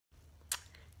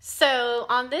So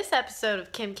on this episode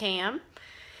of Kim Cam,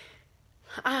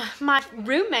 my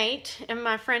roommate and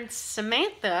my friend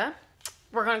Samantha,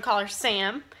 we're going to call her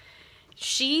Sam,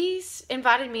 she's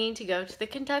invited me to go to the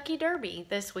Kentucky Derby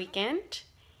this weekend.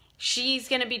 She's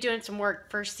going to be doing some work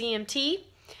for CMT,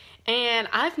 and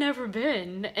I've never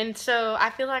been, and so I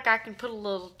feel like I can put a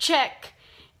little check,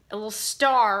 a little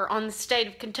star on the state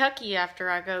of Kentucky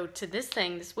after I go to this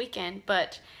thing this weekend.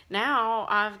 But now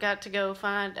I've got to go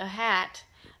find a hat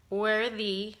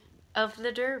worthy of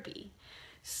the Derby.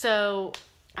 So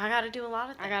I got to do a lot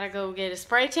of things. I got to go get a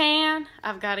spray tan.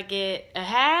 I've got to get a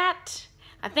hat.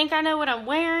 I think I know what I'm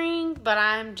wearing, but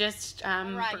I'm just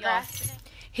procrastinating.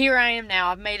 Here I am now.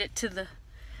 I've made it to the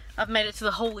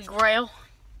Holy Grail.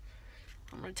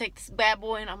 I'm gonna take this bad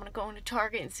boy and I'm gonna go into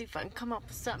Target and see if I can come up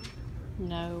with something.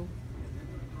 No.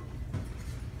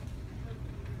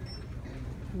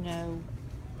 No.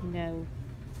 No.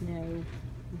 No.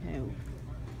 No.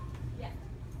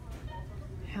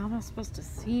 How am I supposed to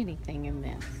see anything in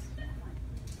this?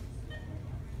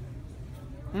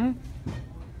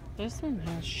 This one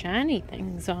has shiny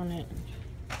things on it.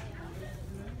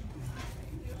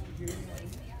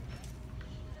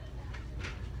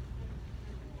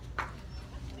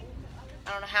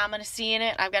 I don't know how I'm going to see in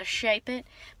it. I've got to shape it.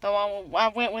 But I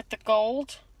went with the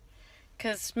gold,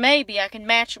 because maybe I can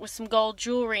match it with some gold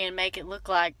jewelry and make it look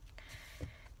like...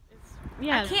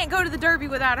 Yeah. I can't go to the Derby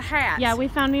without a hat. Yeah, we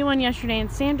found me one yesterday,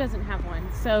 and Sam doesn't have one.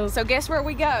 So guess where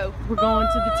we go? We're going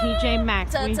to the TJ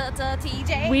Maxx.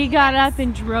 TJ. We got up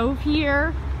and drove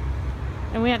here,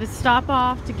 and we had to stop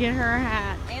off to get her a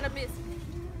hat. And a biscuit.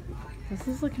 This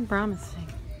is looking promising.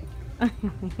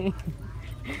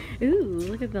 Ooh,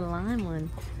 look at the lime one.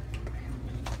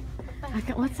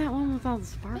 What's that one with all the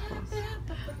sparkles?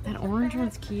 That orange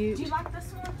one's cute. Do you like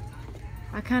this one?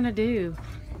 I kind of do.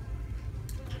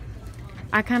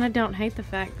 I kind of don't hate the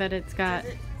fact that it's got...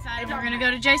 We're going to go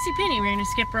to JCPenney. We're going to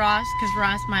skip Ross, because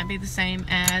Ross might be the same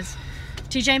as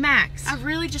TJ Maxx. I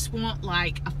really just want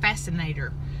like a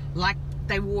fascinator, like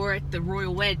they wore at the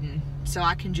royal wedding, so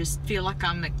I can just feel like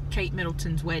I'm at Kate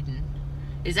Middleton's wedding.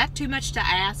 Is that too much to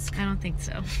ask? I don't think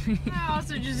so. I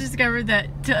also just discovered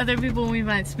that to other people we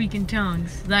might speak in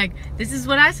tongues. Like, this is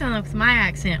what I sound like with my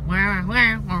accent.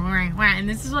 And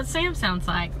this is what Sam sounds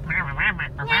like.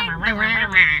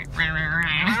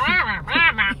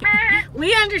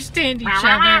 We understand each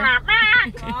other.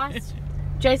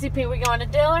 JCP, we going to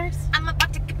Dillard's? I'm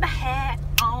about to get my hat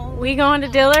on. We going to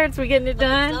Dillard's? We getting it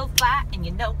done? So fly, and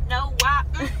you don't know why.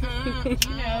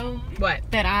 You know what?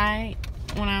 That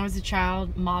when I was a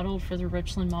child, modeled for the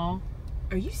Richland Mall.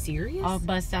 Are you serious? I'll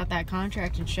bust out that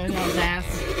contract and show y'all's ass.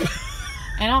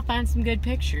 And I'll find some good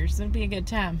pictures. It'll be a good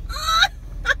time.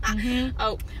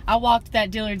 Oh. I walked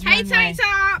that Dillard's runway. Hey, Tank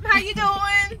Top! How you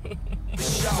doing?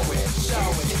 Show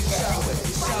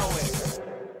it.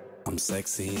 I'm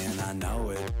sexy and I know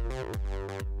it.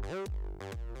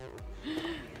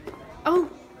 Oh,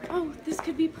 this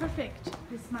could be perfect.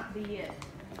 This might be it.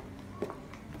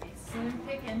 It's Slim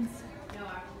Pickens.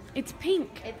 It's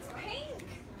pink. It's pink.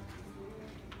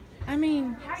 I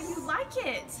mean... How do you like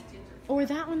it? Or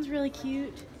that one's really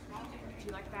cute. Do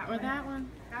you like that or one? Or that one.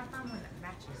 I found one that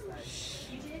matches those.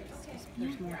 You did?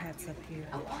 There's more hats up here.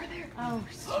 Oh, are there? Oh,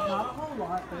 Not a whole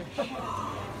lot, but... all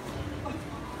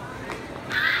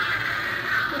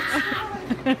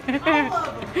of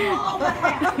them. All the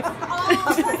hats. All of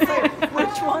them.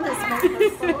 Which one is making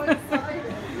us so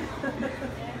excited?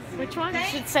 Which one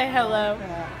should say hello?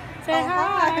 Say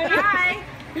hi. Hi.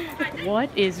 What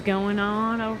is going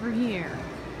on over here?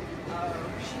 Oh,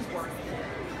 she's worth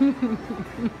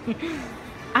it.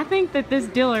 I think that this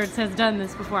Dillard's has done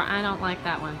this before. I don't like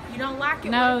that one. You don't like it?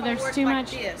 No, what if I there's wore it too like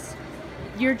much. This?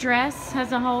 Your dress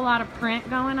has a whole lot of print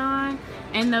going on,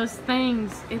 and those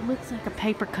things, it looks like a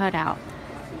paper cutout.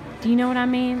 Do you know what I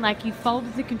mean? Like you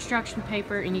folded the construction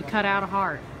paper and you cut out a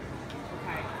heart.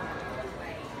 Okay.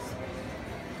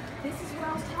 This is what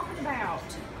I was talking about.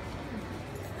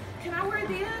 Can I wear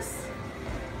this?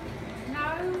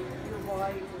 No. Your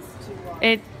white is too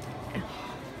light.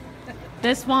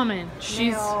 This woman,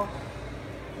 she's... Now,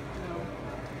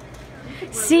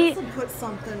 See... put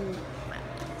something...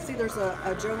 See, there's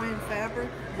a Joanne fabric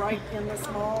right in this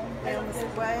mall down this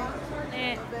way.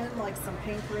 Then, like some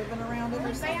pink ribbon around it or May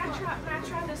I something.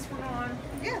 try this one on?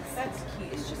 Yes. That's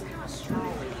cute. It's just kind of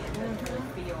strawy. It doesn't really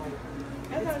feel.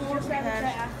 It's more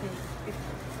fashion.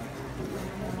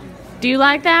 Do you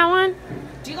like that one?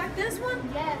 Do you like this one?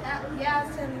 Yeah, that one. Yeah, I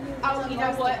was telling you. Oh, you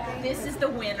know what? This is the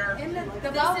winner. And the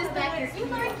This ball is the back winner. is You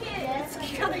like it? Yes.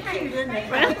 It's kind of cute, isn't it?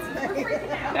 We're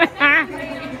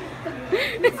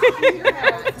freaking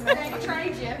out.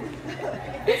 Trade you.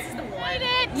 This is the one.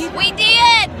 We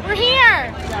did! We're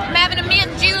here. I'm having a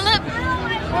mint julep,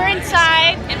 We're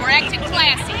inside. and we're acting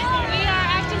classy. We are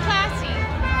acting classy.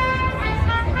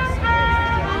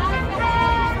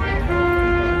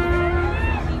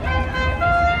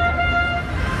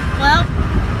 Well,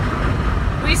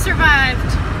 we survived.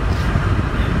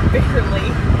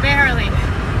 Barely.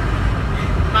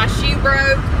 My shoe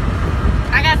broke.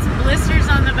 I got some blisters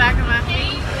on the back of my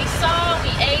feet. We saw,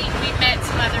 we ate, we met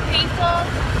some other people.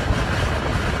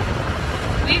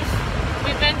 We've